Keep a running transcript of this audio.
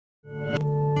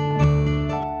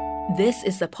This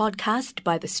is a podcast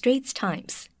by The Straits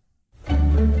Times.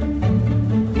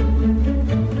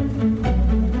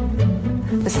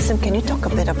 Mr. Sim, can you talk a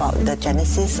bit about the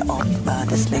genesis of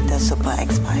this latest Super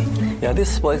X5? Yeah,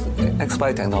 this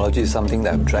X5 technology is something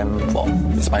that I've dreamt for.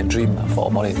 It's my dream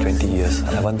for more than 20 years.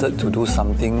 I wanted to do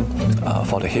something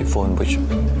for the headphone, which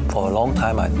for a long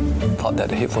time I thought that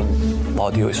the headphone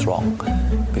audio is wrong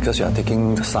because you are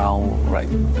taking the sound right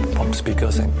from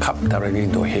speakers and cut directly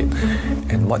into a head.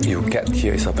 And what you get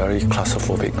here is a very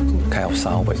claustrophobic kind of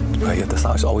sound, where the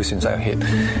sound is always inside your head.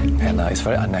 And it's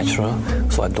very unnatural.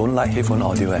 So I don't like headphone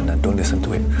audio and I don't listen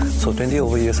to it. So 20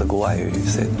 over years ago, I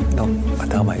said, I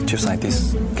tell my chief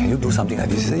scientist, can you do something like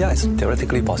this? He said, yeah, it's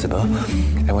theoretically possible.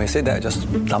 And when he said that, I just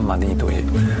dumped money into it.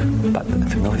 But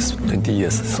it's 20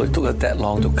 years. So it took us that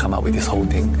long to come up with this whole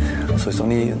thing. So it's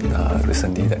only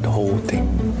recently that the whole thing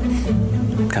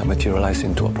kind of materialized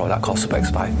into a product called Super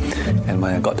X5. And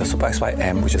when I got the Super X5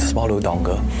 M, which is a small little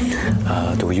dongle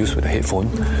to use with the headphone,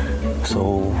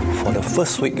 so for the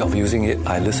first week of using it,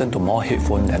 I listened to more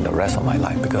headphone than the rest of my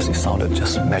life because it sounded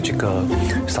just magical,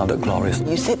 it sounded glorious.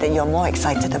 You said that you're more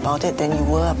excited about it than you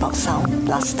were about Sound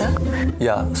Blaster?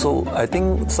 Yeah, so I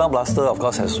think Sound Blaster, of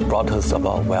course, has brought us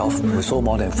about wealth. We sold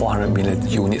more than 400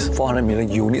 million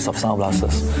units of Sound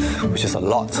Blasters, which is a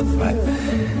lot, right?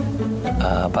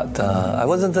 But I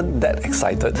wasn't that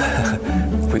excited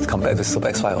compared to Super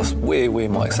X5. I was way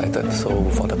more excited. So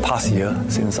for the past year,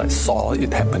 since I saw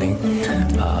it happening,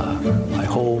 my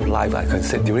whole life, I can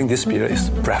say, during this period is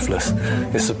breathless.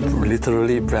 It's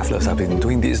literally breathless. I've been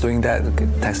doing this, doing that,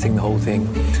 testing the whole thing.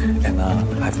 And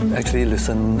I've actually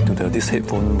listened to this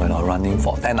headphone when I was running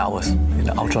for 10 hours in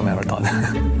an ultra marathon.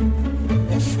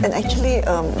 And actually,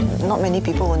 not many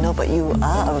people will know, but you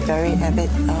are a very avid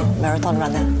marathon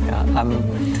runner. Yeah,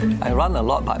 I run a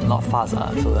lot, but not fast.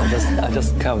 So I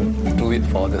just kind of do it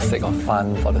for the sake of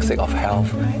fun, for the sake of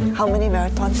health. How many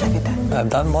marathons have you done? I've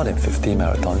done more than 50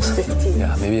 marathons. 50?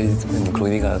 Yeah, maybe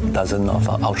including a dozen of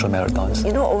ultra marathons.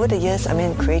 Over the years,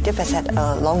 Creative has had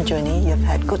a long journey. You've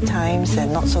had good times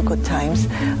and not so good times.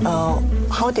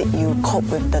 How did you cope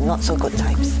with the not so good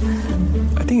times?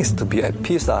 I think it's to be at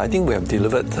peace. I think we have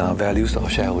delivered values to our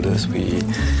shareholders. We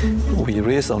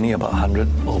raised only about $100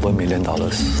 million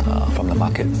from the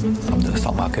market, from the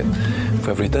stock market. We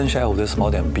have returned shareholders more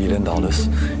than $1 billion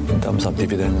in terms of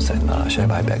dividends and share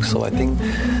buybacks. So I think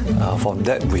from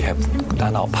that we have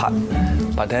done our part.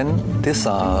 But then this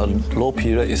low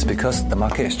period is because the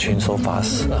market has changed so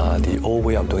fast. The old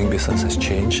way of doing business has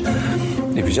changed.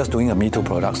 If you're just doing a Me Too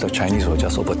products, the Chinese will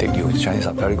just overtake you. The Chinese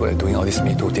are very good at doing all this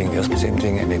Me Too thing, just the same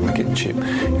thing, and they make it cheap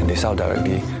and they sell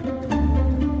directly.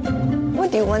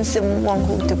 What do you want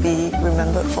Wong to be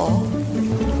remembered for?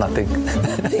 Nothing.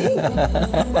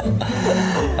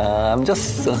 I'm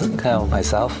just kind of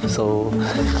myself, so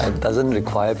it doesn't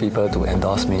require people to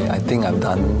endorse me. I think I've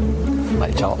done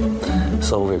my job.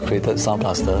 So we've created Sound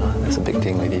Blaster. That's a big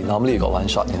thing already. Normally you got one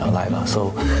shot in your life.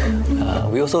 So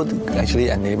we also actually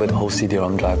enabled the whole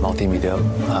CD-ROM drive multimedia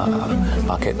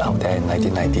market out there in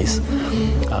 1990s,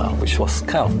 which was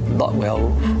kind of not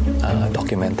well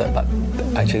documented, but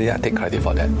actually I take credit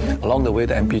for that. Along the way,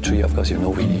 the MP3, of course,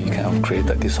 we kind of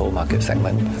created this whole market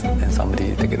segment and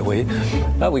somebody take it away.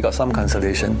 But we got some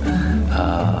consolation,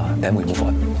 then we move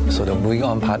on. So the moving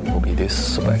on part will be this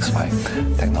Super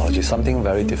X5 technology, something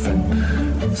very different,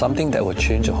 something that will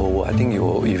change the whole world. I think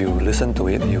if you listen to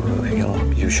it,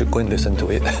 you should go and listen to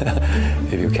it.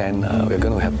 If you can, we're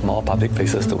going to have more public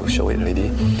places to show it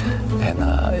already, and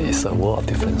it's a world of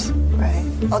difference. Right.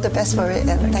 All the best for it,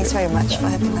 and thanks very much for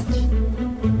having lunch.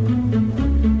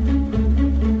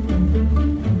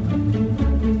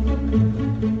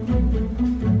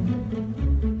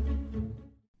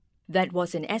 That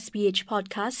was an SPH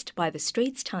podcast by The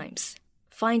Straits Times.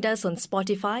 Find us on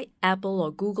Spotify, Apple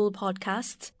or Google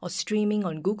Podcasts, or streaming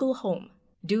on Google Home.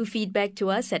 Do feedback to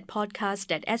us at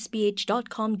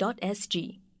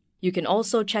podcast@sph.com.sg. You can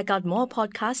also check out more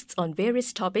podcasts on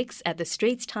various topics at The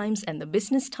Straits Times and The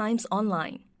Business Times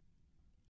online.